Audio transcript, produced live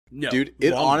No. Dude,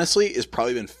 it longer. honestly has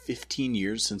probably been 15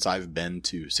 years since I've been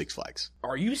to Six Flags.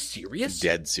 Are you serious?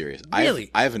 Dead serious. Really?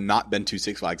 I have not been to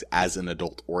Six Flags as an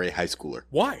adult or a high schooler.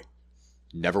 Why?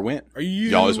 Never went. Are you?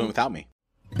 You always went without me.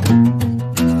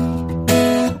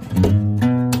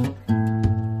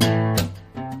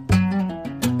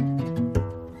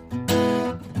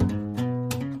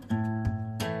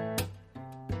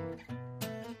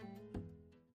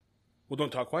 Well, don't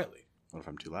talk quietly. What if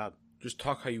I'm too loud? Just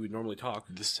talk how you would normally talk.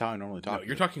 This is how I normally talk. No,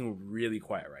 you're talking really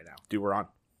quiet right now. Dude, we're on.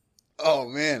 Oh,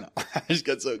 man. I just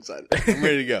got so excited. I'm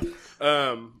ready to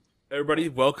go. Everybody,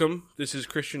 welcome. This is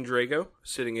Christian Drago,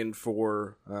 sitting in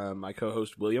for my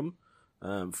co-host, William.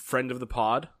 Friend of the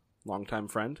pod, longtime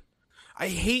friend. I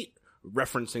hate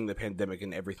referencing the pandemic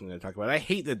and everything that I talk about. I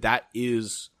hate that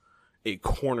is a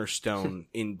cornerstone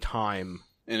in time.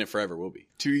 And it forever will be.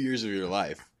 2 years of your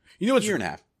life. You know what's a year and a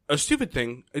half. a stupid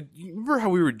thing? You remember how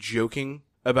we were joking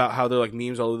about how there are like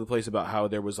memes all over the place about how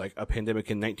there was like a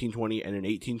pandemic in 1920 and in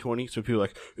 1820? So people are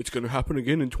like, it's going to happen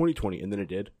again in 2020. And then it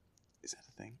did. Is that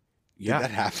a thing? Yeah. Did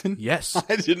that happen? Yes.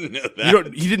 I didn't know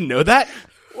that. You didn't know that?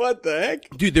 What the heck?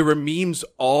 Dude, there were memes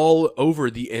all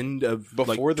over the end of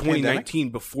Before like the 2019,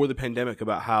 before the pandemic,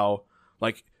 about how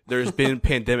like there's been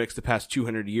pandemics the past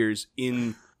 200 years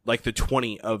in like the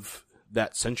 20 of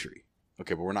that century.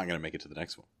 Okay, but we're not going to make it to the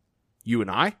next one. You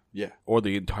and I? Yeah. Or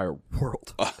the entire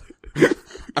world?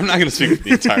 I'm not going to speak with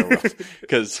the entire world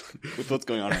because with what's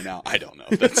going on right now, I don't know.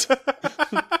 That's.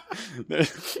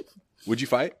 Would you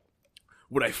fight?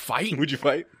 Would I fight? Would you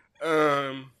fight?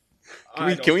 Can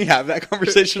Can we have that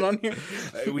conversation on here?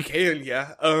 We can,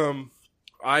 yeah. You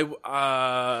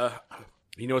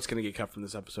know what's going to get cut from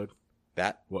this episode?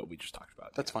 That? What we just talked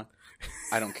about. That's fine.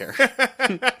 I don't care.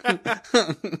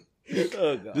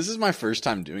 Oh, God. This is my first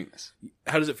time doing this.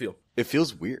 How does it feel? It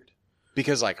feels weird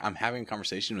because like I'm having a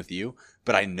conversation with you,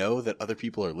 but I know that other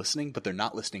people are listening, but they're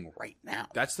not listening right now.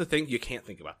 That's the thing. You can't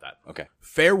think about that. Okay.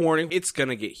 Fair warning. It's going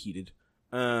to get heated.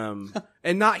 And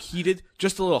not heated,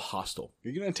 just a little hostile.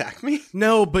 You're going to attack me?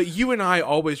 No, but you and I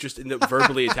always just end up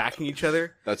verbally attacking each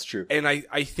other. That's true. And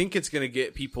I think it's going to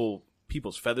get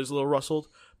people's feathers a little rustled,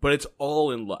 but it's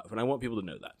all in love. And I want people to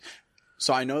know that.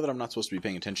 So I know that I'm not supposed to be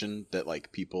paying attention that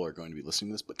like people are going to be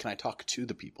listening to this, but can I talk to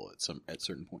the people at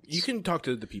certain points? You can talk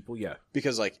to the people, yeah.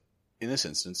 Because like in this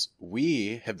instance,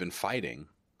 we have been fighting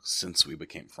since we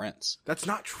became friends. That's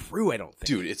not true, I don't think.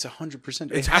 Dude, it's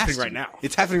 100%. It's happening right now.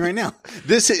 It's happening right now.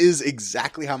 This is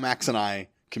exactly how Max and I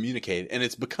communicate, and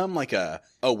it's become like a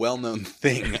well-known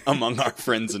thing among our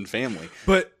friends and family.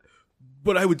 But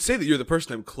I would say that you're the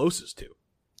person I'm closest to.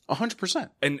 100%.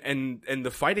 And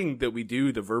the fighting that we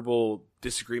do, the verbal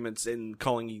disagreements and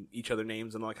calling each other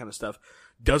names and all that kind of stuff,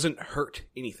 doesn't hurt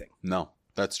anything. No,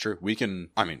 that's true. We can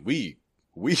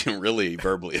really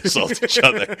verbally assault each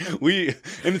other.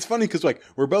 And it's funny because like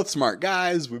we're both smart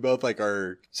guys. We both like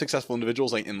are successful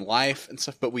individuals like in life and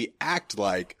stuff, but we act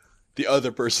like the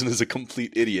other person is a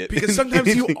complete idiot. Because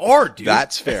sometimes you are, dude.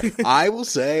 That's fair. I will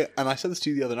say, and I said this to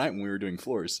you the other night when we were doing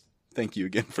floors. Thank you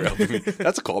again for helping me.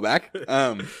 That's a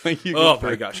callback. Thank you. Oh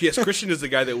my gosh. Yes, Christian is the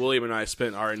guy that William and I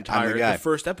spent our guy. the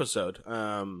first episode,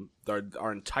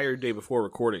 our entire day before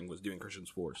recording was doing Christian's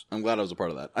floors. I'm glad I was a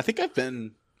part of that. I think I've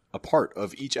been a part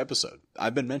of each episode.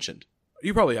 I've been mentioned.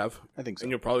 You probably have. I think so.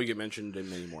 And you'll probably get mentioned in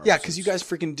many more Yeah, episodes. because you guys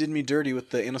freaking did me dirty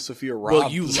with the Anna Sophia Robb.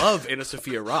 Well, you love Anna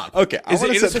Sophia Robb. Okay. Is it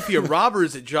Anna Sophia Robb or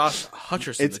is it Josh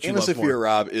Hutcherson It's that you Anna love Sophia more?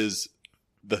 Robb is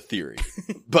the theory.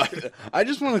 But I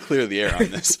just want to clear the air on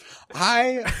this.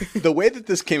 The way that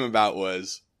this came about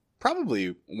was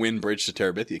probably when Bridge to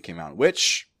Terabithia came out,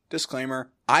 which,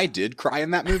 disclaimer, I did cry in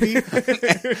that movie.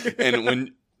 And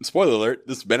when, spoiler alert,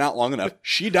 this has been out long enough,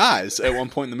 she dies at one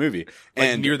point in the movie. Like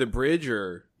And near the bridge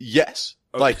or? yes.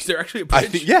 Okay, Like, is there actually a bridge? I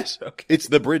think, yes. Okay. It's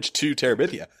the bridge to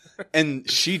Terabithia. And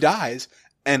she dies.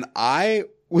 And I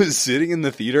was sitting in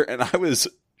the theater and I was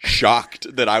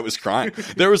shocked that I was crying.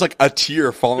 There was like a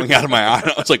tear falling out of my eye. And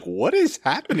I was like, what is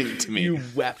happening to me? You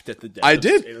wept at the death. I of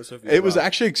did. Anna Sophia It was Robb.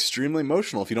 actually extremely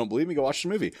emotional. If you don't believe me, go watch the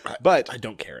movie. But I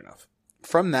don't care enough.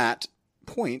 from that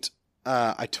point,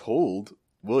 I told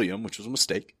William, which was a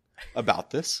mistake,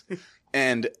 about this.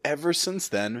 And ever since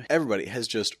then, everybody has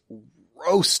just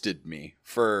roasted me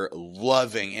for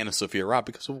loving Anna Sophia Robb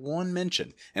because of one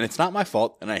mention. And it's not my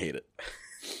fault, and I hate it.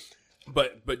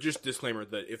 But just disclaimer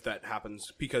that if that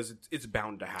happens, because it's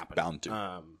bound to happen. Bound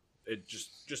to. It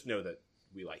just know that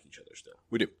we like each other still.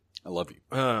 We do. I love you.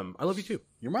 I love you too.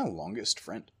 You're my longest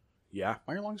friend. Yeah. Am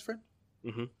I your longest friend?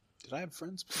 Mm-hmm. Did I have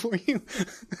friends before you?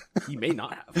 You may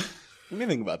not have. Let me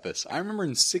think about this. I remember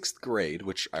in 6th grade,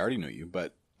 which I already knew you,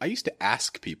 but I used to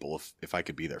ask people if I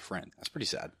could be their friend. That's pretty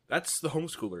sad. That's the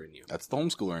homeschooler in you. That's the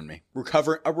homeschooler in me.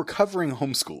 A recovering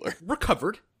homeschooler.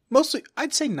 Recovered. Mostly,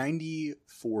 I'd say 94%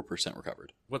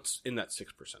 recovered. What's in that 6%?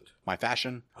 My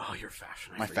fashion. Oh, your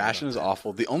fashion. My fashion is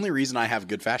awful. The only reason I have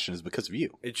good fashion is because of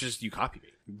you. It's just you copy me.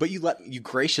 But you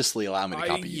graciously allow me to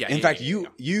copy you. Yeah, In fact,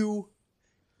 you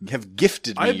have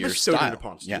gifted me your style.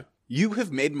 Upon Yeah. you. You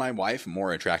have made my wife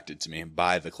more attracted to me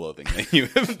by the clothing that you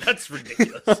have. That's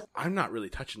ridiculous. I'm not really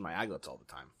touching my aglets all the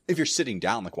time. If you're sitting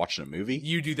down, like watching a movie,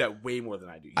 You do that way more than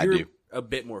I do. I You're do. a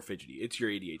bit more fidgety. It's your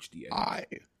ADHD. I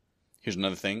think. Here's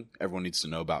another thing everyone needs to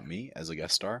know about me as a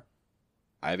guest star.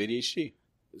 I have ADHD.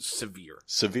 Severe.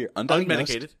 Severe.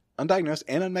 Unmedicated. Undiagnosed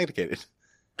and unmedicated.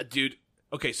 Dude,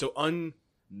 okay, so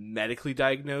unmedically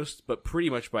diagnosed, but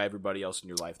pretty much by everybody else in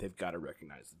your life, they've got to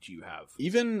recognize that you have.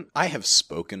 Even I have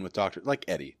spoken with doctors, like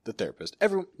Eddie, the therapist.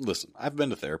 Everyone, listen, I've been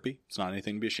to therapy. It's not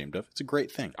anything to be ashamed of. It's a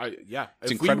great thing. Yeah.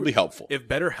 It's incredibly helpful. If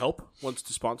BetterHelp wants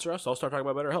to sponsor us, I'll start talking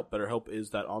about BetterHelp. BetterHelp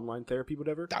is that online therapy,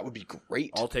 whatever. That would be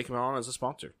great. I'll take them on as a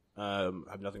sponsor. I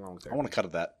have nothing wrong with I therapy. want to cut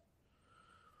at that.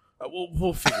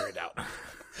 We'll figure it out.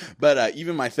 But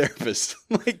even my therapist,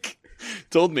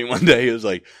 told me one day, he was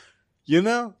like,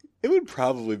 it would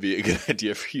probably be a good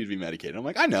idea for you to be medicated. I'm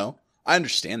like, I know. I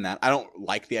understand that. I don't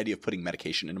like the idea of putting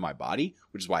medication into my body,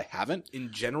 which is why I haven't.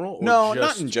 In general? Or No,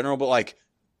 just... not in general,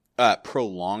 but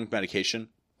prolonged medication.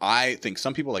 I think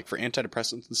some people, for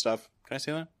antidepressants and stuff. Can I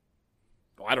say that?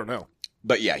 Well, I don't know.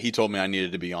 But yeah, he told me I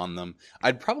needed to be on them.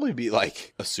 I'd probably be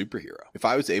like a superhero. If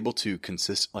I was able to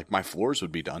my floors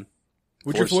would be done.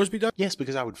 Would your floors be done? Yes,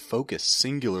 because I would focus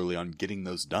singularly on getting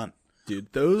those done.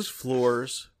 Dude, those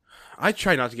floors... I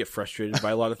try not to get frustrated by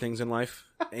a lot of things in life,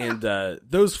 and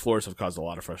those floors have caused a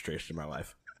lot of frustration in my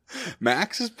life.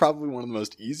 Max is probably one of the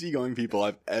most easygoing people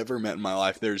I've ever met in my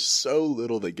life. There's so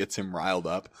little that gets him riled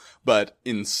up, but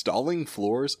installing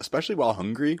floors, especially while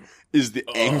hungry, is the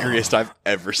angriest I've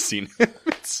ever seen him.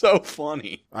 It's so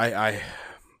funny.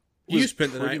 You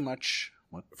spent the pretty night much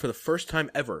what? for the first time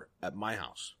ever at my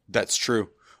house. That's true.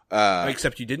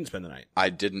 Except you didn't spend the night. I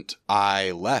didn't.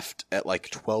 I left at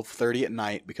 12:30 at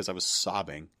night because I was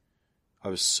sobbing. I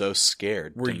was so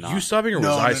scared. Were you sobbing or was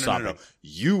I sobbing? No.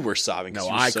 You were sobbing. No,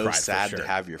 you were I so cried sad for sure.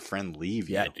 to have your friend leave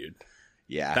you. Yeah, dude.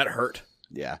 Yeah. That hurt.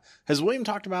 Yeah. Has William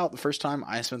talked about the first time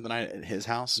I spent the night at his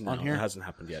house on here? It hasn't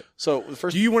happened yet. So the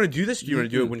first. Do you want to do this? Or do you want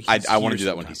to do it when he's here? I want to do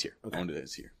that when he's here. Okay. I want to do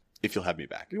this here. If you'll have me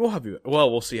back. We'll have you.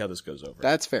 Well, we'll see how this goes over.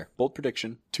 That's fair. Bold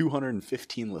prediction: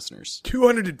 215 listeners.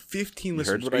 215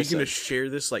 listeners. what Are I you going to said. share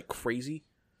this like crazy?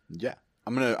 Yeah.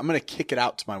 I'm gonna kick it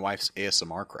out to my wife's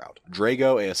ASMR crowd.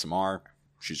 Drago ASMR.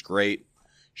 She's great.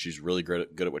 She's really good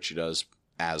at what she does,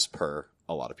 as per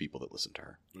a lot of people that listen to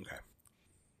her. Okay.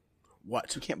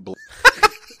 What? You can't believe.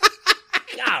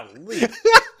 Golly.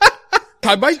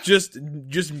 I might just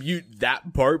mute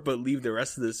that part, but leave the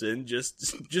rest of this in, just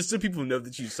so people know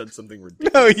that you said something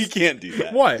ridiculous. No, you can't do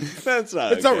that. Why? That's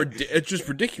not. It's not. It's just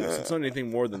ridiculous. It's not anything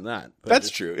more than that. But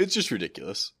That's true. It's just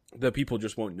ridiculous. The people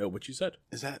just won't know what you said.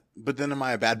 Is that? But then, am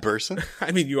I a bad person?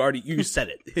 I mean, you said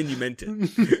it and you meant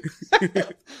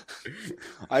it.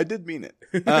 I did mean it.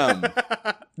 No,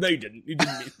 you didn't. You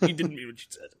didn't mean what you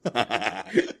said.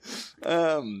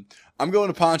 I'm going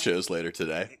to Ponchos later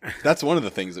today. That's one of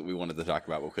the things that we wanted to talk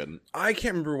about, but couldn't. I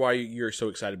can't remember why you're so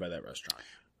excited by that restaurant.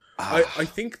 I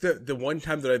think that the one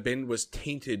time that I've been was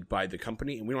tainted by the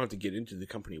company, and we don't have to get into the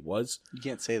company it was. You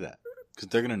can't say that because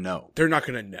they're gonna know. They're not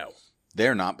going to know.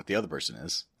 They're not, but the other person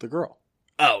is. The girl.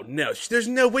 Oh, no. There's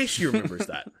no way she remembers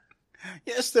that.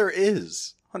 Yes, there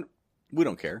is. We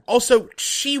don't care. Also,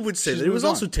 she would say She's that it was moved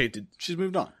also on. tainted. She's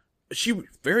moved on. She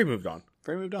very moved on.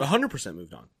 Very moved on. 100%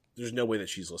 moved on. There's no way that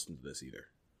she's listened to this either.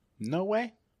 No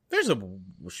way.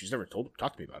 She's never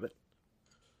talked to me about it.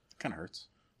 Kind of hurts.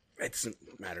 It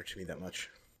doesn't matter to me that much.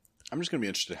 I'm just gonna be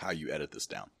interested in how you edit this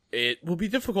down. It will be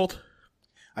difficult.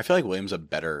 I feel like William's a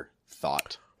better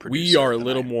thought producer. We are a than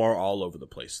little I am. more all over the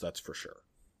place, that's for sure.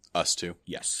 Us too.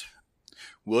 Yes.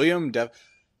 William Do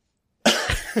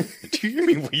you hear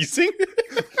me wheezing?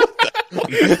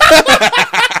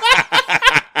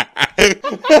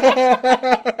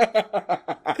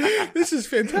 This is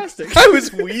fantastic. I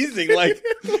was wheezing like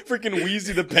freaking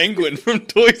Wheezy the Penguin from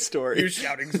Toy Story. You're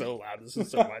shouting so loud. This is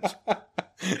so much.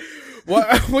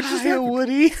 What just Hi, happened?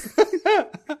 Woody.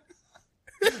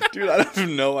 Dude, I have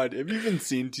no idea. Have you even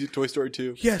seen Toy Story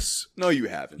 2? Yes. No, you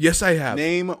haven't. Yes, I have.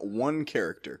 Name one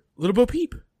character. Little Bo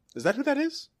Peep. Is that who that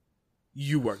is?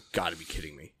 You are gotta be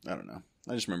kidding me. I don't know.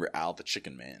 I just remember Al the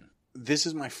Chicken Man. This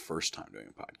is my first time doing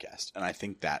a podcast, and I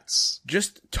think that's...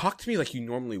 Just talk to me like you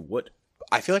normally would.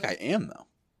 I feel like I am, though.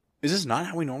 Is this not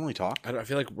how we normally talk? I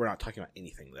feel like we're not talking about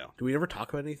anything, though. Do we ever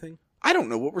talk about anything? I don't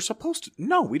know what we're supposed to.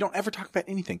 No, we don't ever talk about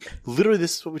anything. Literally,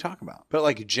 this is what we talk about. But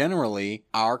like generally,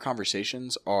 our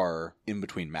conversations are in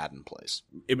between Madden plays.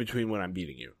 In between when I'm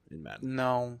beating you in Madden.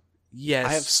 No. Yes.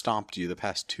 I have stomped you the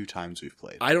past 2 times we've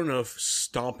played. I don't know if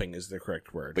stomping is the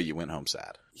correct word. But you went home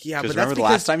sad. Yeah, but that's remember the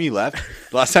last time you left?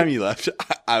 The last time you left,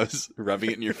 I was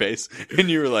rubbing it in your face, and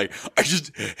you were like, I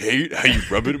just hate how you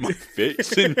rub it in my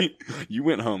face. And you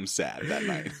went home sad that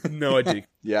night. No, I did.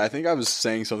 Yeah, I think I was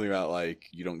saying something about, like,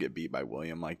 you don't get beat by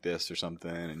William like this or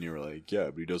something, and you were like, yeah,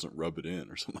 but he doesn't rub it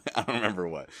in or something. I don't remember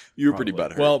what. You were pretty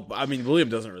butthurt. Well, I mean, William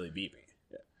doesn't really beat me.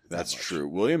 That's true.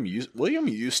 William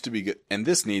used to be good, and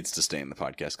this needs to stay in the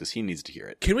podcast because he needs to hear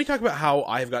it. Can we talk about how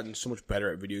I've gotten so much better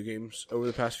at video games over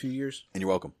the past few years? And you're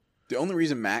welcome. The only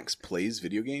reason Max plays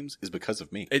video games is because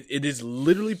of me. It is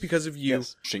literally because of you.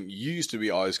 Yes. You used to be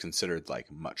always considered,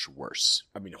 like, much worse.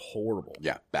 I mean, horrible.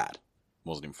 Yeah, bad.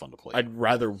 Wasn't even fun to play. I'd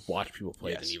rather watch people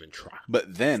play Yes. than even try.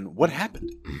 But then, what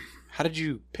happened? How did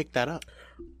you pick that up?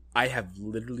 I have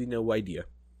literally no idea.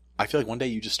 I feel like one day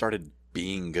you just started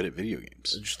being good at video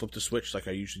games. I just flipped a switch like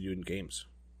I usually do in games.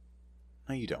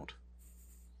 No, you don't.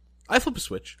 I flip a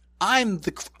switch. I am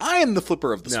the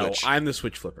flipper of the No, switch. I'm the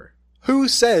switch flipper. Who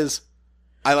says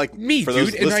I like Me, for dude,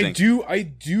 those and listening, I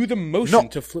do the motion No,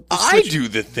 to flip the I switch. do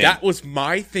the thing. That was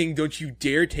my thing. Don't you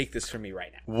dare take this from me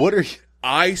right now. What are you?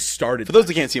 I started For those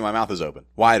that can't see, my mouth is open,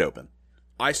 wide open.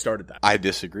 I started that. I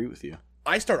disagree with you.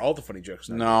 I start all the funny jokes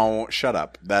now. No, shut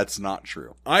up. That's not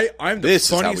true. I'm the This is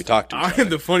funniest. how we talk to each I other. am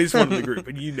the funniest one in the group,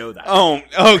 and you know that. Oh,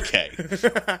 okay.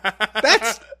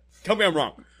 That's Tell me I'm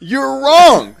wrong. you're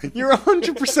wrong. You're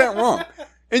 100% wrong,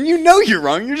 and you know you're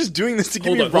wrong. You're just doing this to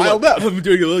get me riled up. I'm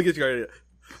doing a little get started.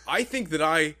 I think that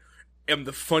I am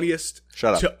the funniest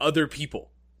Shut up. to other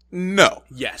people. No,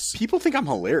 Yes. people think I'm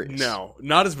hilarious. No,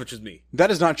 not as much as me.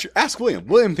 that is not true. Ask William.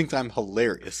 William thinks I'm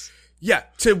hilarious. Yeah,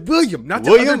 to William, not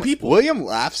to other people. William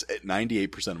laughs at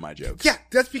 98% of my jokes. Yeah,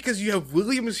 that's because you have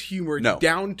William's humor No.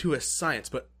 down to a science,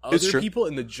 but It's other true. people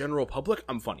in the general public,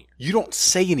 I'm funnier. You don't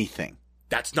say anything.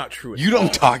 That's not true. At You don't all.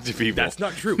 talk to people. That's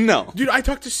not true. No. Dude, I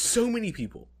talk to so many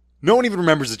people. No one even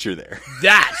remembers that you're there.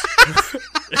 That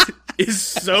is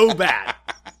so bad.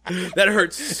 That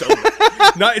hurts so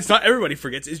bad. It's not everybody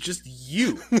forgets. It's just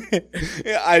you.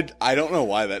 Yeah, I don't know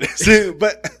why that is.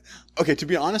 But, okay, to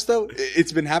be honest, though,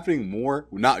 it's been happening more,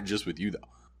 not just with you, though.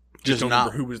 Just don't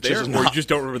remember who was there, or you just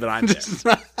don't remember that I'm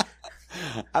there.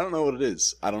 I don't know what it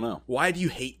is. I don't know. Why do you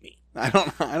hate me? I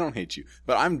don't hate you.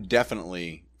 But I'm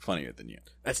definitely funnier than you.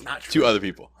 That's not true. To other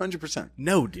people. 100%.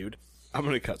 No, dude. I'm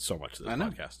going to cut so much of this I know.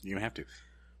 podcast. You're going to have to.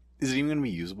 Is it even going to be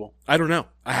usable? I don't know.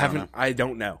 don't I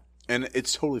don't know. And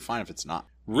it's totally fine if it's not.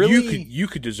 Really? You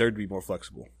could deserve to be more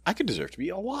flexible. I could deserve to be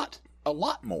a lot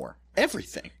more.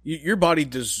 Everything. Your body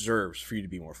deserves for you to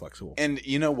be more flexible. And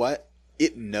you know what?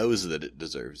 It knows that it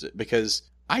deserves it because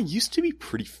I used to be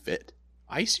pretty fit.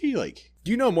 I used to be like...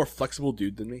 Do you know a more flexible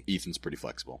dude than me? Ethan's pretty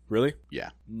flexible. Really? Yeah.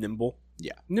 Nimble?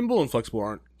 Yeah. Nimble and flexible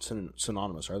aren't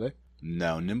synonymous, are they?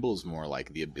 No, nimble is more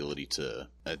like the ability to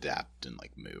adapt and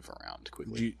like move around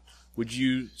quickly. Would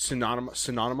you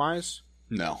synonymize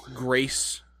No.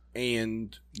 grace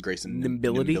and Grace and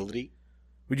Nimbility? nimbility?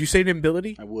 would you say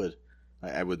nimbility? I would.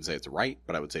 I wouldn't say it's right,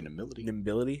 but I would say nimbility.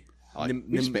 Nimbility? I like-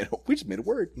 we just made a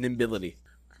word. Nimbility.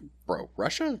 Bro,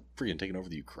 Russia freaking taking over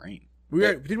the Ukraine.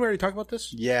 Didn't we already talk about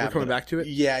this? Yeah. We're coming but- back to it?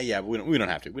 Yeah, we don't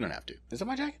have to. We don't have to. Is that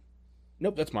my jacket?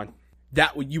 Nope, that's mine.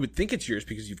 You would think it's yours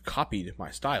because you've copied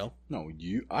my style. No,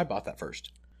 I bought that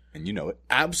first. And you know it.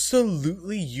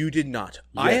 Absolutely you did not.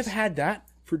 I Yes. have had that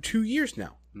for 2 years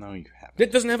now. No, you haven't.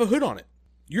 That doesn't have a hood on it.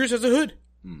 Yours has a hood.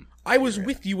 Hmm. I was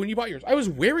with you when you bought yours. I was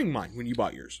wearing mine when you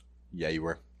bought yours. Yeah, you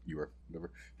were.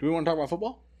 Whatever. Do we want to talk about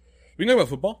football? We can talk about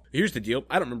football. Here's the deal.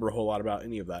 I don't remember a whole lot about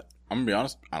any of that. I'm going to be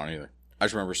honest. I don't either. I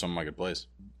just remember some of my good plays.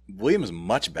 William is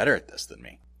much better at this than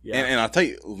me. Yeah. And I'll tell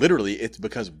you, literally, it's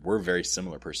because we're very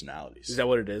similar personalities. Is that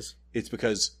what it is? It's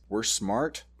because we're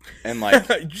smart and like...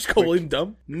 you just call William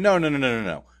dumb? No.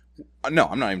 No,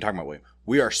 I'm not even talking about William.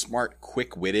 We are smart,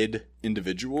 quick-witted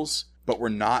individuals, but we're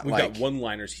not We've like... got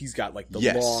one-liners. He's got like the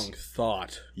Yes. long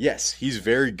thought. Yes, he's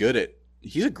very good at...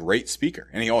 He's a great speaker,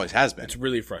 and he always has been. It's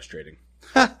really frustrating.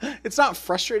 It's not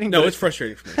frustrating. No, but it's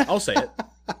frustrating for me. I'll say it.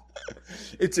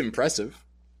 It's impressive.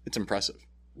 It's impressive.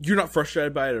 You're not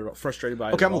frustrated by it at all? Frustrated by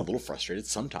it Okay, at I'm a all? little frustrated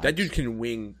sometimes. That dude can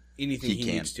wing anything he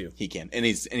can. needs to. He can, and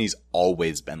he's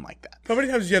always been like that. How many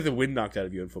times did you have the wind knocked out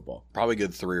of you in football? Probably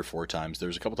good 3 or 4 times. There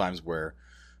was a couple times where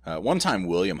one time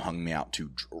William hung me out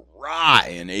to dry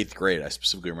in 8th grade. I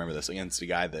specifically remember this against a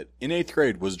guy that in 8th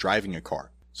grade was driving a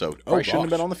car, so I shouldn't have gosh.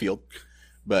 been on the field.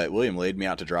 But William laid me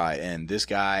out to dry, and this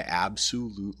guy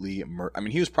absolutely I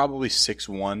mean, he was probably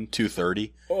 6'1",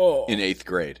 230 in 8th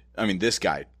grade. I mean, this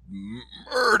guy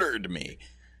murdered me.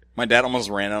 My dad almost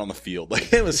ran out on the field.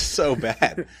 Like, it was so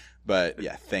bad. But,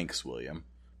 yeah, thanks, William.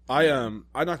 I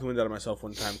knocked the wind out of myself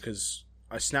one time because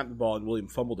I snapped the ball and William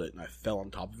fumbled it, and I fell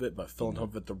on top of it, but I fell on top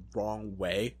of it the wrong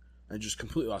way. I just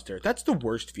completely lost air. That's the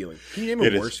worst feeling. Can you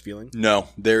name a worse feeling? No,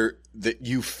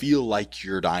 you feel like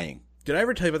you're dying. Did I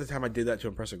ever tell you about the time I did that to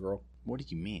impress a girl? What do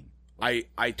you mean?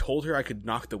 I told her I could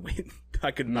knock the wind.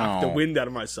 I could knock the wind out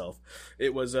of myself.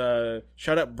 It was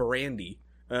shout out Brandy.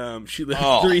 She lived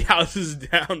 3 houses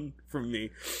down from me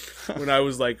when I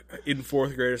was like in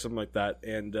 4th grade or something like that.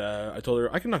 And I told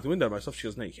her I can knock the wind out of myself. She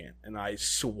goes, no, you can't. And I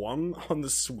swung on the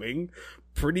swing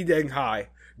pretty dang high,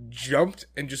 jumped,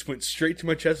 and just went straight to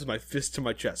my chest with my fist to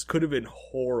my chest. Could have been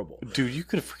horrible. Dude, you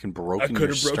could have freaking broken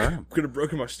your sternum. Could have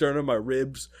broken my sternum, my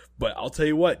ribs. But I'll tell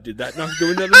you what, did that knock the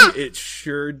wind out of me? It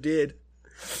sure did.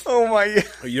 Oh my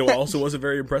God. You know what also wasn't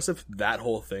very impressive? That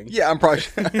whole thing. Yeah,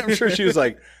 I'm sure she was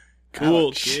like,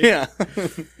 cool, kid. Yeah.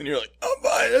 And you're like, oh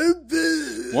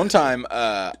my. One time,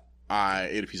 I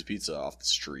ate a piece of pizza off the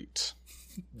street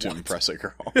to impress a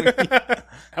girl.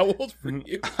 How old were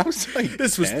you? I was like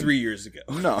This 10. was 3 years ago.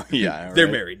 No, yeah. Right? They're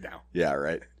married now. Yeah,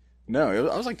 right. No,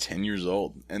 I was like 10 years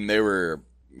old, and they were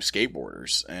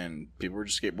skateboarders, and people were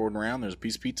just skateboarding around. There's a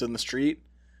piece of pizza in the street,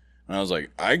 and I was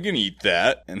like, I can eat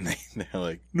that. And they're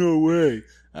like, no way.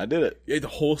 I did it. You ate the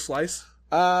whole slice?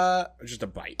 Or just a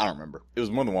bite? I don't remember. It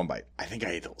was more than one bite. I think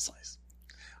I ate the whole slice.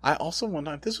 I also, one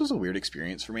time, this was a weird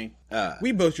experience for me.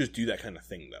 We both just do that kind of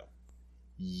thing, though.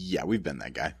 Yeah, we've been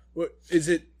that guy. What is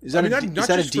it? Is that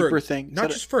a deeper thing?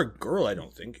 Not just for a girl, I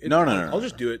don't think. No. I'll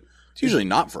just do it. It's usually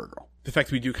not for a girl. The fact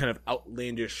that we do kind of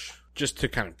outlandish, just to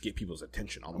kind of get people's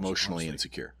attention. Almost, emotionally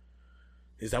insecure.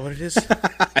 Is that what it is?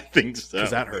 I think so.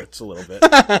 Because that hurts a little bit.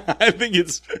 I think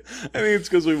it's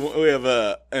because we have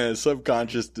a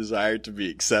subconscious desire to be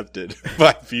accepted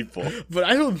by people. But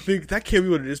I don't think that can't be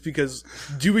what it is, because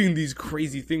doing these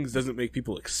crazy things doesn't make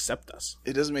people accept us.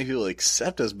 It doesn't make people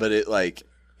accept us, but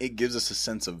it gives us a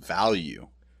sense of value.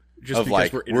 Just of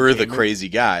like, we're the crazy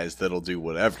guys that'll do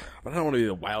whatever. But I don't want to be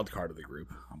the wild card of the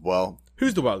group. Well,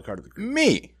 who's the wild card of the group?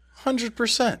 Me.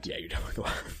 100%. Yeah, you're definitely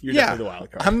the wild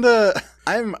card.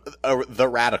 I'm the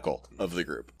radical of the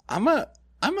group. I'm a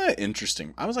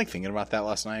interesting. I was like thinking about that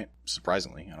last night.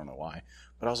 Surprisingly, I don't know why,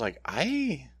 but I was like,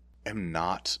 I am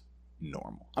not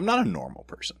normal. I'm not a normal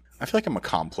person. I feel like I'm a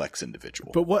complex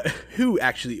individual. But who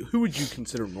would you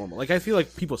consider normal? Like, I feel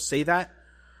like people say that,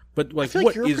 but like, I feel like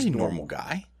what you're a is pretty normal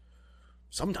guy?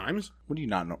 Sometimes. What do you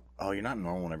not know? Oh, you're not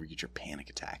normal whenever you get your panic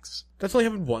attacks. That's only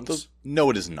happened once. No,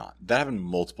 it is not. That happened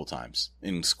multiple times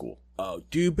in school. Oh,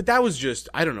 dude, but that was just,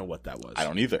 I don't know what that was. I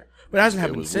don't either. But it hasn't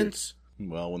happened since.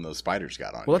 Weird. Well, when those spiders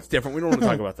got on. Well, that's different. We don't want to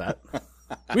talk about that.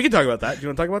 We can talk about that. Do you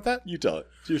want to talk about that? You tell it.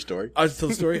 It's your story. I'll tell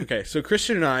the story. Okay, so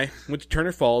Christian and I went to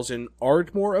Turner Falls in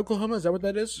Ardmore, Oklahoma. Is that what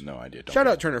that is? No idea. Shout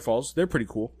out Turner Falls. They're pretty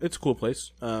cool. It's a cool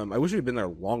place. I wish we'd been there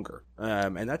longer.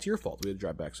 And that's your fault. We had to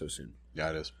drive back so soon.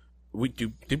 Yeah, it is.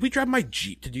 Did we drive my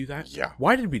Jeep to do that? Yeah.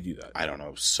 Why did we do that? I don't know.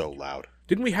 It was so loud.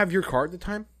 Didn't we have your car at the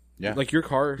time? Yeah. Like your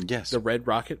car, yes. The Red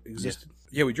Rocket existed?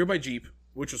 Yeah, we drove my Jeep,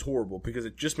 which was horrible because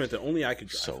it just meant that only I could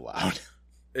drive. So loud.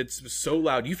 It's so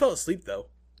loud. You fell asleep, though.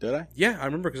 Did I? Yeah, I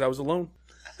remember because I was alone.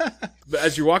 But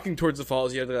as you're walking towards the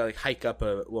falls, you have to like hike up a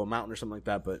little mountain or something like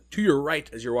that. But to your right,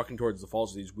 as you're walking towards the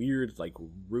falls, are these weird like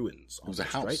ruins. It was a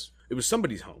house. Right? It was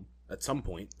somebody's home at some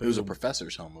point. It was a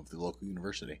professor's home of the local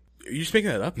university. Are you just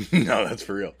making that up? No, that's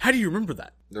for real. How do you remember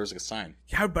that? There was like a sign.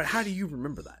 But how do you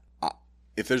remember that?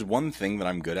 If there's one thing that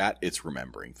I'm good at, it's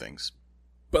remembering things.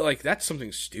 But like that's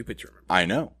something stupid to remember. I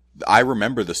know. I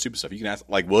remember the stupid stuff. You can ask,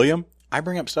 like William. I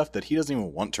bring up stuff that he doesn't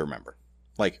even want to remember,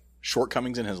 like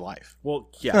shortcomings in his life. Well,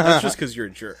 yeah, that's just because you're a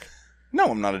jerk.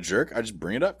 No, I'm not a jerk. I just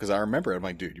bring it up because I remember it. I'm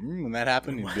like, dude, you remember when that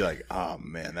happened? You'd be like, oh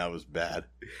man, that was bad.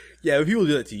 Yeah, but people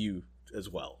do that to you as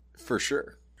well, for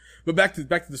sure. But back to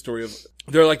the story of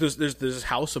there are like there's this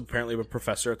house apparently of a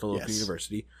professor at the local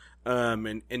university,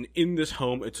 and in this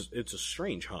home it's a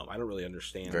strange home. I don't really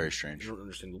understand. Very strange. I don't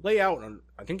understand the layout.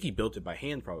 I think he built it by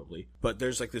hand probably. But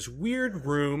there's like this weird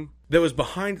room that was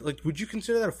behind. Like, would you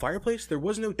consider that a fireplace? There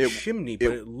was no chimney,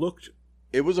 but it looked.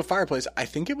 It was a fireplace. I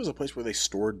think it was a place where they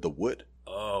stored the wood.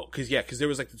 Oh, because there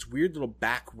was like this weird little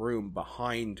back room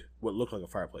behind what looked like a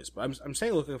fireplace. But I'm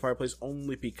saying it looked like a fireplace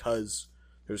only because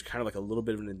there was kind of like a little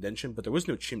bit of an indentation, but there was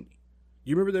no chimney.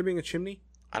 You remember there being a chimney?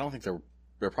 I don't think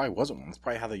there probably wasn't one. That's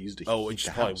probably how they used it. Oh, it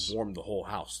just probably warmed the whole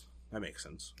house. That makes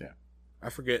sense. Yeah. I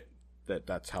forget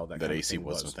that's how that AC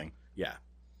wasn't a thing. Yeah.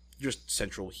 Just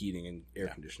central heating and air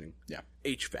conditioning. Yeah.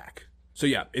 HVAC. So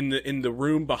yeah, in the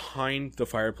room behind the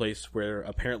fireplace where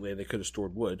apparently they could have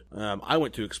stored wood, I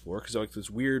went to explore because like this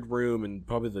weird room, and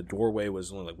probably the doorway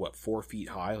was only like 4 feet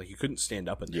high. Like you couldn't stand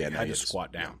up in there. You had to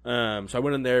squat down. So I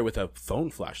went in there with a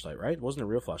phone flashlight. Right, it wasn't a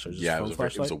real flashlight. It was just a phone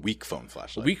flashlight. It was a weak phone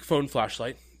flashlight. Weak phone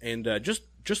flashlight, and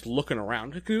just looking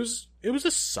around. It was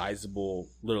a sizable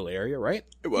little area, right?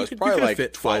 It was probably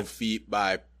like 12 feet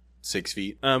by 6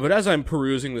 feet. But as I'm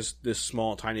perusing this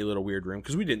small, tiny little weird room,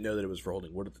 because we didn't know that it was for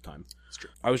holding wood at the time. That's true.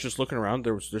 I was just looking around.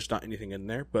 There's not anything in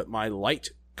there, but my light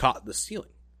caught the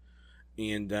ceiling.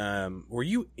 And were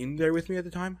you in there with me at the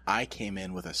time? I came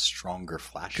in with a stronger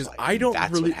flashlight. Because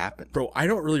that's what happened. Bro, I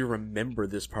don't really remember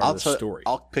this part of the story.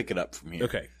 I'll pick it up from here.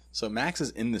 Okay. So Max is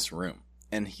in this room,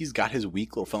 and he's got his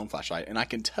weak little phone flashlight, and I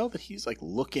can tell that he's like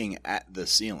looking at the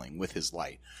ceiling with his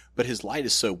light. But his light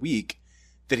is so weak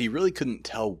that he really couldn't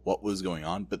tell what was going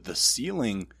on, but the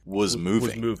ceiling was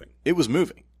moving. It was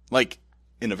moving, like,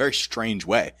 in a very strange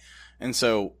way. And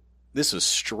so this was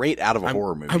straight out of a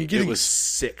horror movie. I'm getting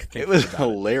sick. It was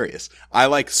hilarious. I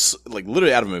like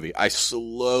literally out of a movie. I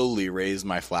slowly raised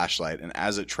my flashlight, and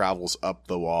as it travels up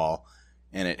the wall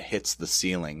and it hits the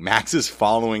ceiling, Max is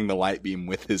following the light beam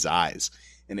with his eyes,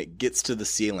 and it gets to the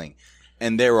ceiling,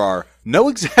 and there are no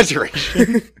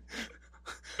exaggeration.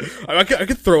 I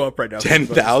could throw up right now.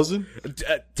 10,000?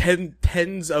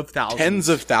 Tens of thousands. Tens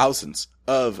of thousands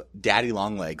of daddy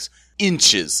long legs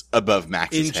inches above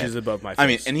Max's head. Inches above my face. I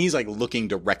mean, and he's like looking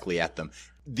directly at them.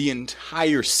 The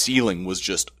entire ceiling was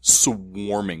just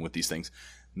swarming with these things.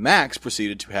 Max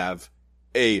proceeded to have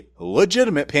a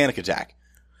legitimate panic attack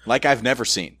like I've never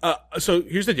seen. So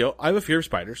here's the deal. I have a fear of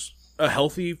spiders. A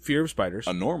healthy fear of spiders.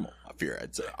 A normal fear,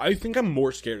 I'd say. I think I'm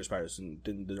more scared of spiders than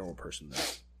the normal person, though.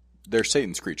 They're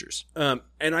Satan's creatures. And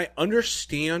I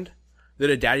understand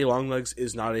that a daddy longlegs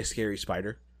is not a scary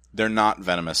spider. They're not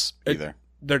venomous either.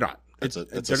 They're not.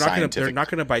 They're not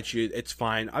gonna bite you. It's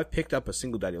fine. I've picked up a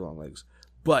single daddy longlegs,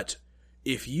 but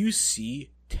if you see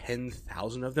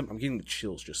 10,000 of them, I'm getting the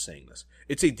chills just saying this.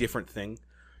 It's a different thing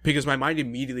because my mind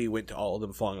immediately went to all of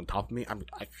them falling on top of me.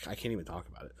 I can't even talk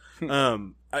about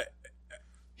it.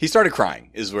 He started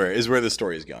crying. Is where the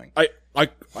story is going. I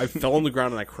fell on the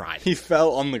ground and I cried. He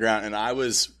fell on the ground, and I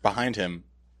was behind him,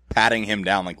 patting him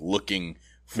down, like looking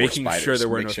for making spiders. Sure there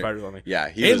were no spiders on me. Yeah,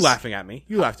 he was laughing at me.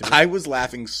 You laughed at me. I was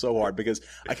laughing so hard because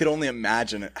I could only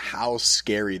imagine how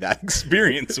scary that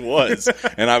experience was,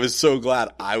 and I was so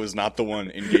glad I was not the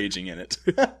one engaging in it.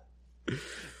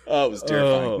 Oh, it was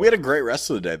terrifying. We had a great rest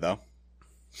of the day, though.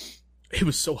 It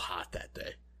was so hot that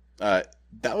day.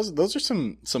 Those are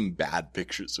some bad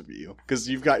pictures of you because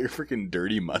you've got your freaking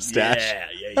dirty mustache.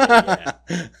 Yeah.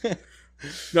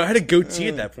 No, I had a goatee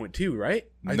at that point too, right?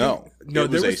 No, there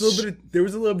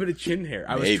was a little bit of chin hair.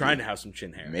 I was trying to have some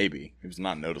chin hair. Maybe it was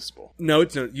not noticeable. No,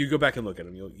 it's no. You go back and look at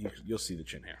him. You'll see the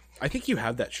chin hair. I think you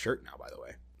have that shirt now. By the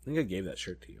way, I think I gave that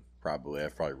shirt to you. Probably,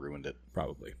 I've probably ruined it.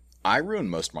 Probably, I ruined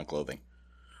most of my clothing.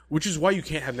 Which is why you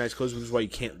can't have nice clothes. Which is why you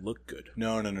can't look good.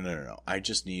 No. I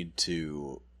just need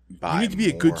to. You need to be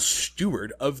a good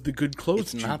steward of the good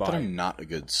clothes it's not that I'm not a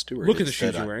good steward. Look at the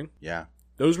shoes you're wearing. Yeah.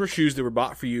 Those were shoes that were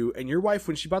bought for you, and your wife,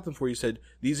 when she bought them for you, said,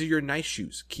 "These are your nice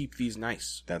shoes. Keep these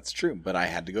nice." That's true, but I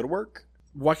had to go to work.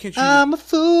 Why can't you... I'm a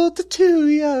fool to do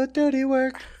your dirty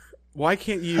work. Why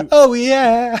can't you... Oh,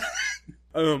 yeah.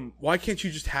 Why can't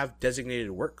you just have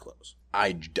designated work clothes?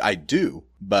 I do,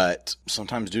 but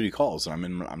sometimes duty calls, and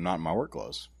I'm not in my work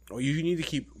clothes. Oh, you need to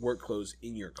keep work clothes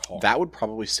in your car. That would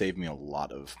probably save me a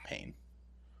lot of pain.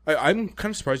 I'm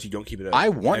kind of surprised you don't keep it. I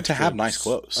want to have nice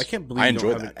clothes. I can't believe you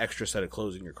don't have an extra set of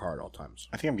clothes in your car at all times.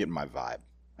 I think I'm getting my vibe.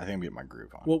 I think I'm getting my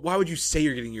groove on. Well, why would you say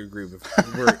you're getting your groove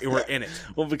if we're in it?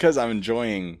 Well, because I'm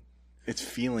enjoying. It's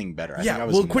feeling better.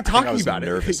 Quit talking about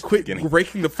it. Quit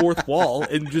breaking the fourth wall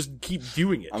and just keep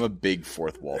doing it. I'm a big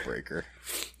fourth wall breaker.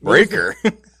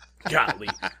 Golly,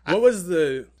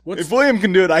 if William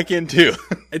can do it, I can too.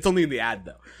 It's only in the ad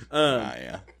though.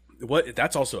 Yeah.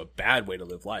 That's also a bad way to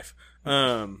live life.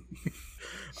 Not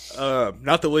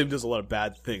that William does a lot of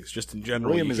bad things, just in general.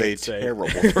 William is a terrible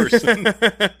person.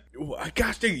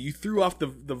 Gosh dang it, you threw off the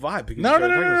vibe.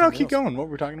 No, keep going. What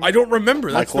were we talking about? I don't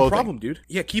remember. That's the problem, dude.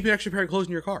 Yeah, keep an extra pair of clothes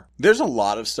in your car. There's a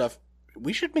lot of stuff.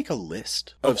 We should make a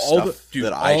list of stuff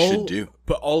that I should do.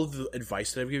 But all of the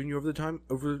advice that I've given you over time,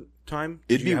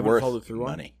 it'd be worth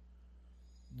money.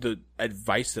 The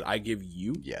advice that I give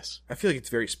you? Yes. I feel like it's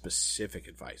very specific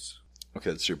advice.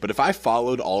 Okay, that's true. But if I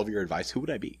followed all of your advice, who would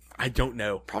I be? I don't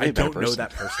know. Probably I don't know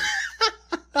that person.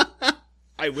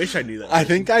 I wish I knew that person. I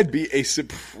think I'd be a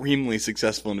supremely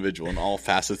successful individual in all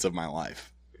facets of my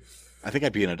life. I think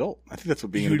I'd be an adult. I think that's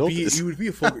what being an adult is. You would be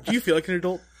a full... Do you feel like an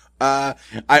adult?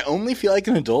 I only feel like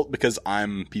an adult because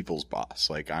I'm people's boss.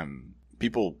 Like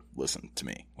people listen to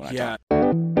me when I talk.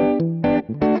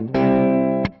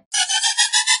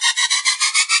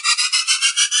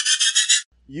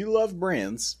 You love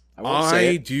brands.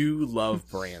 I do love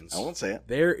brands. I won't say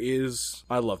it.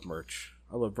 I love merch.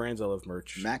 I love brands. I love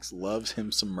merch. Max loves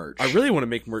him some merch. I really want to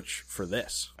make merch for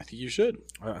this. I think you should.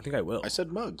 I think I will. I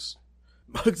said mugs.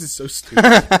 Mugs is so stupid.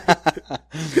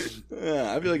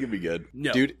 Yeah, I feel like it'd be good.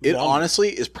 No, dude, it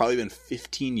honestly has probably been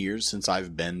 15 years since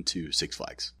I've been to Six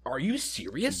Flags. Are you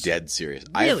serious? Dead serious.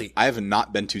 Really? I have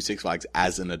not been to Six Flags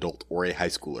as an adult or a high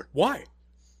schooler. Why?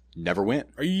 Never went.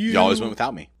 Are you? You always went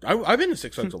without me. I've been to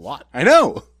Six Flags a lot. I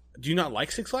know. Do you not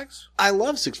like Six Flags? I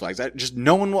love Six Flags.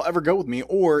 No one will ever go with me,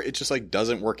 or it just like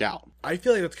doesn't work out. I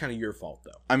feel like that's kind of your fault,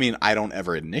 though. I mean, I don't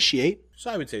ever initiate. So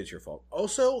I would say it's your fault.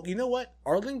 Also, you know what?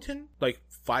 Arlington, like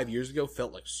 5 years ago,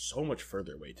 felt like so much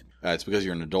further away to me. It's because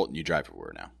you're an adult and you drive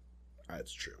everywhere now.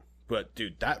 That's true. But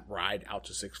dude, that ride out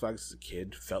to Six Flags as a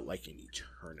kid felt like an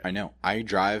eternity. I know. I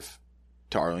drive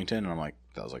to Arlington and I'm like,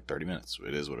 that was like 30 minutes.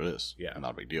 It is what it is. Yeah.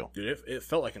 Not a big deal. Dude, it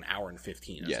felt like an hour and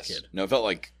 15 as a kid. No, it felt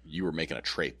like you were making a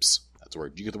Trapes. That's where.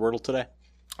 Did you get the Wordle today?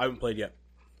 I haven't played yet.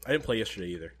 I didn't play yesterday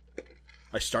either.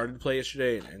 I started to play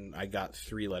yesterday and I got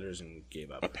 3 letters and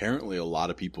gave up. Apparently a lot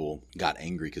of people got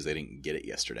angry because they didn't get it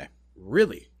yesterday.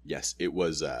 Really? Yes. It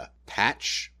was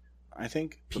Patch, I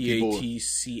think.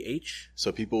 Patch?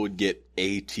 So people would get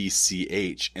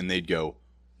ATCH and they'd go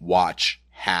watch,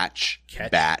 hatch,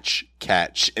 catch. Batch,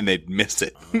 catch, and they'd miss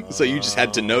it. So you just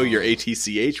had to know your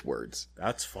ATCH words.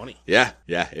 That's funny. Yeah.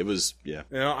 Yeah. It was, yeah.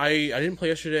 You know, I didn't play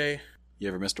yesterday. You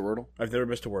ever missed a Wordle? I've never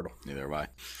missed a Wordle. Neither have I.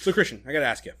 So, Christian, I got to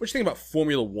ask you, what do you think about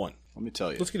Formula One? Let me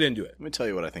tell you. Let's get into it. Let me tell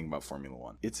you what I think about Formula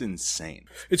One. It's insane.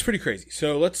 It's pretty crazy.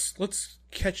 So let's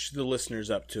catch the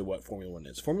listeners up to what Formula One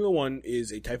is. Formula One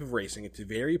is a type of racing. It's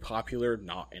very popular,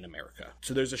 not in America.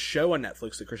 So there's a show on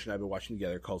Netflix that Christian and I have been watching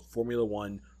together called Formula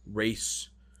One Race.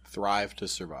 Thrive to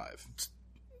Survive.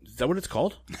 Is that what it's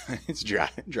called? It's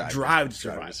Drive to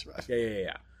Survive.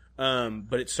 Yeah.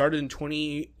 But it started in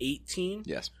 2018.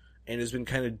 Yes. And has been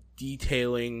kind of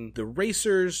detailing the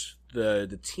racers,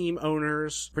 the team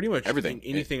owners, pretty much everything,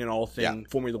 anything and all thing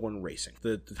Formula One racing.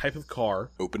 The type of car.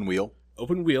 Open wheel.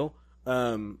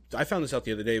 I found this out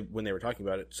the other day when they were talking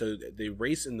about it. So they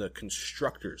race in the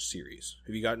Constructors Series.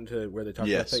 Have you gotten to where they talk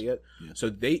about that yet? Yes.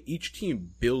 So each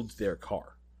team builds their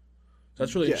car. So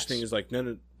that's really interesting. Is like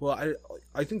no. Well,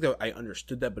 I think that I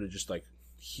understood that, but it just like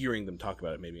hearing them talk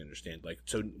about it made me understand. Like,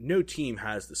 so no team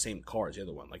has the same car as the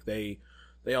other one. Like they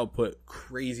all put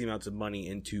crazy amounts of money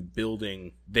into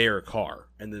building their car,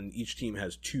 and then each team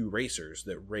has 2 racers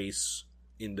that race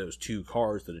in those 2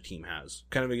 cars that a team has,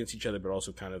 kind of against each other, but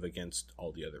also kind of against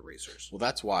all the other racers. Well,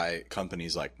 that's why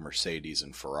companies like Mercedes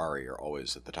and Ferrari are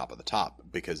always at the top,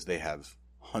 because they have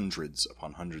hundreds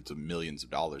upon hundreds of millions of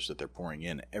dollars that they're pouring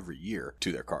in every year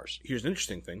to their cars. Here's an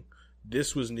interesting thing.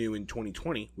 This was new in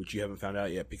 2020, which you haven't found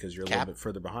out yet because you're a little bit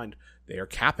further behind. They are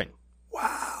capping.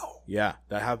 Wow. Yeah,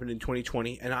 that happened in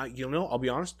 2020. And I'll be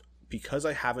honest, because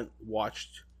I haven't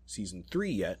watched season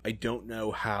 3 yet, I don't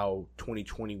know how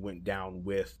 2020 went down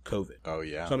with COVID. Oh,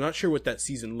 yeah. So I'm not sure what that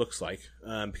season looks like,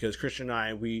 because Christian and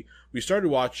I, we started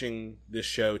watching this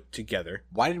show together.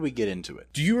 Why did we get into it?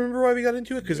 Do you remember why we got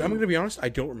into it? Because I'm going to be honest, I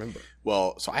don't remember.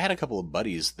 Well, so I had a couple of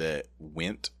buddies that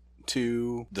went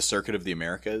to the Circuit of the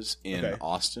Americas in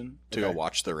Austin to go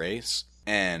watch the race.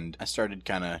 And I started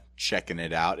kind of checking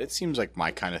it out. It seems like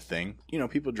my kind of thing. You know,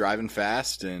 people driving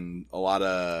fast and a lot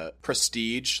of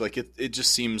prestige. Like, it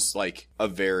just seems like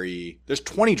there's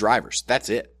 20 drivers. That's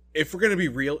it. If we're going to be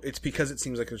real, it's because it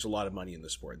seems like there's a lot of money in the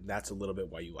sport. That's a little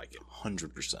bit why you like it.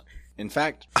 100%. In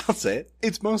fact, I'll say it.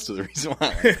 It's most of the reason why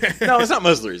I like it. No, it's not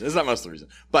most of the reason.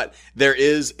 But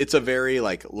it's a very,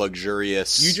 like,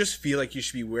 luxurious. You just feel like you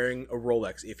should be wearing a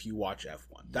Rolex if you watch F1.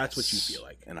 That's what you feel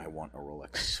like. And I want a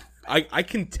Rolex. I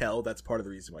can tell that's part of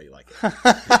the reason why you like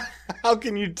it. How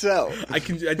can you tell?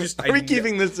 Are we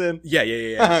keeping this in? Yeah.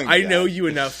 Oh, I know you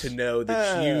enough to know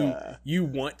that you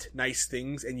want nice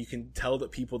things, and you can tell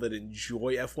that people that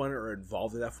enjoy F1 or are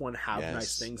involved in F1 have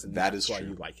nice things, and that's why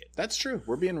you like it. That's true.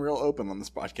 We're being real open on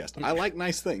this podcast. I like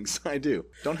nice things. I do.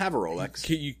 Don't have a Rolex.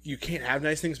 You can't have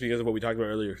nice things because of what we talked about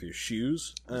earlier with your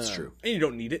shoes. That's true. And you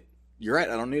don't need it. You're right.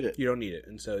 I don't need it. You don't need it.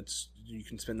 And so you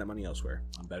can spend that money elsewhere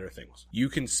on better things. You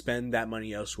can spend that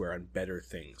money elsewhere on better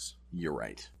things. You're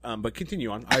right. But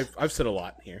continue on. I've said a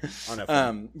lot here on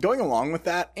F1. Going along with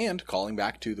that and calling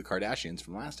back to the Kardashians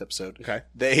from last episode. Okay.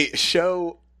 They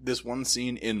show this one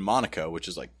scene in Monaco, which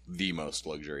is like the most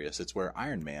luxurious. It's where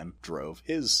Iron Man drove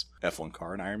his F1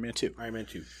 car in Iron Man 2. Iron Man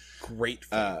 2. Great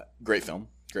film.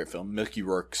 Great film. Mickey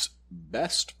Rourke's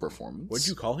best performance. What'd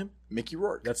you call him? Mickey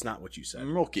Rourke. That's not what you said.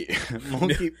 Milky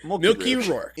Milky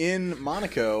Rourke. In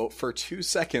Monaco, for 2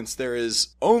 seconds, there is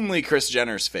only Kris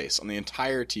Jenner's face on the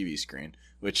entire TV screen,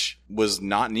 which was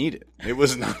not needed. It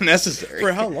was not necessary.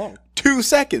 For how long? 2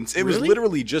 seconds. It was Really?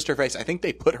 literally just her face. I think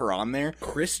they put her on there.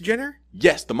 Kris Jenner?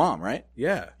 Yes, the mom, right?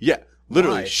 Yeah. Yeah.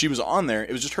 Literally, Why? she was on there.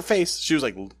 It was just her face. She was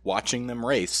like watching them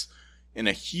race in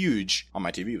a huge, on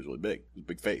my TV, it was really big. It was a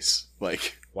big face.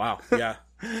 Like, Wow. Yeah.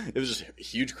 it was just a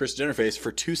huge Kris Jenner face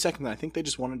for 2 seconds. I think they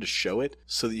just wanted to show it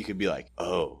so that you could be like,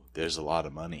 oh, there's a lot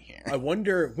of money here. I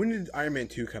wonder, when did Iron Man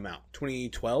 2 come out?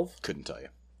 2012? Couldn't tell you.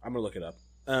 I'm going to look it up.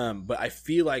 But I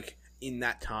feel like in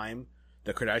that time,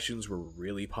 the Kardashians were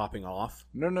really popping off.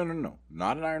 No.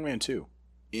 Not in Iron Man 2.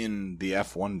 In the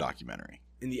F1 documentary.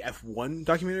 In the F1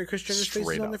 documentary, Kris Jenner's face is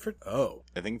Straight on up. there for... Oh,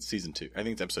 I think it's season 2. I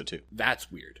think it's episode 2.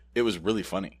 that's weird. It was really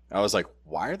funny. I was like,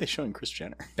 why are they showing Kris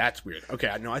Jenner? That's weird.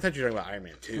 Okay, no, I thought you were talking about Iron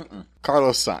Man 2.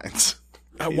 Carlos Sainz.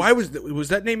 Why was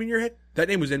that name in your head? That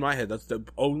name was in my head. That's the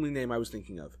only name I was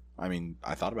thinking of. I mean,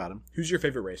 I thought about him. Who's your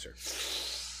favorite racer?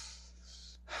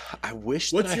 I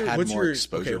wish that I had more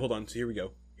exposure. Okay, hold on. So here we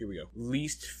go.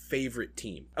 Least favorite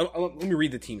team. Let me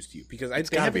read the teams to you because It's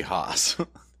gotta be Haas.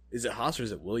 Is it Haas or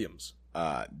is it Williams?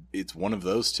 It's one of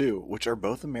those two, which are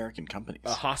both American companies.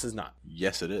 Haas is not.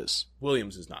 Yes, it is.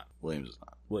 Williams is not. Williams is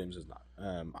not. Williams is not.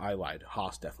 I lied.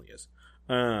 Haas definitely is.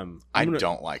 I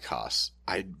don't like Haas.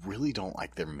 I really don't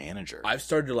like their manager. I've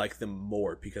started to like them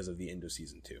more because of the end of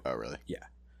season 2. Oh, really? Yeah.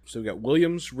 So we got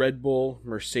Williams, Red Bull,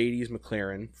 Mercedes,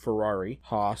 McLaren, Ferrari,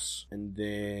 Haas, and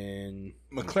then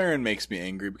McLaren makes me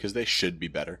angry because they should be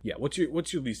better. yeah. What's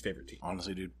your least favorite team?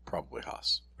 Honestly, dude, probably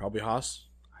Haas. Probably Haas.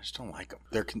 I just don't like them.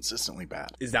 They're consistently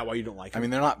bad. Is that why you don't like I them?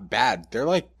 mean, they're not bad. They're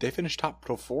like, they finished top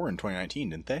 4 in 2019,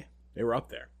 didn't they? They were up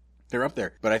there. They're up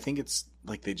there. But I think it's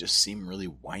like they just seem really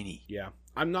whiny. Yeah.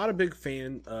 I'm not a big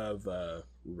fan of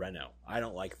Renault. I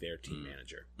don't like their team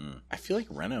manager. I feel like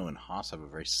Renault and Haas have a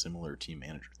very similar team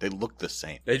manager. They look the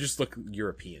same. They just look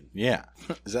European. Yeah.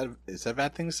 Is that a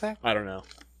bad thing to say? I don't know.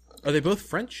 Are they both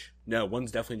French? No,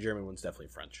 one's definitely German, one's definitely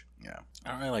French. Yeah.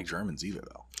 I don't really like Germans either,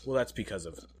 though. Well, that's because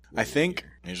of...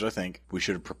 Here's what I think, we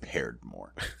should have prepared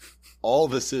more. All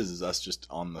this is us just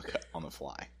on the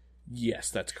fly. Yes,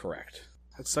 that's correct.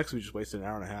 That sucks. We just wasted an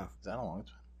hour and a half. Is that how long it's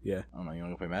been? Yeah. I don't know. You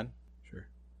want to go play Madden? Sure.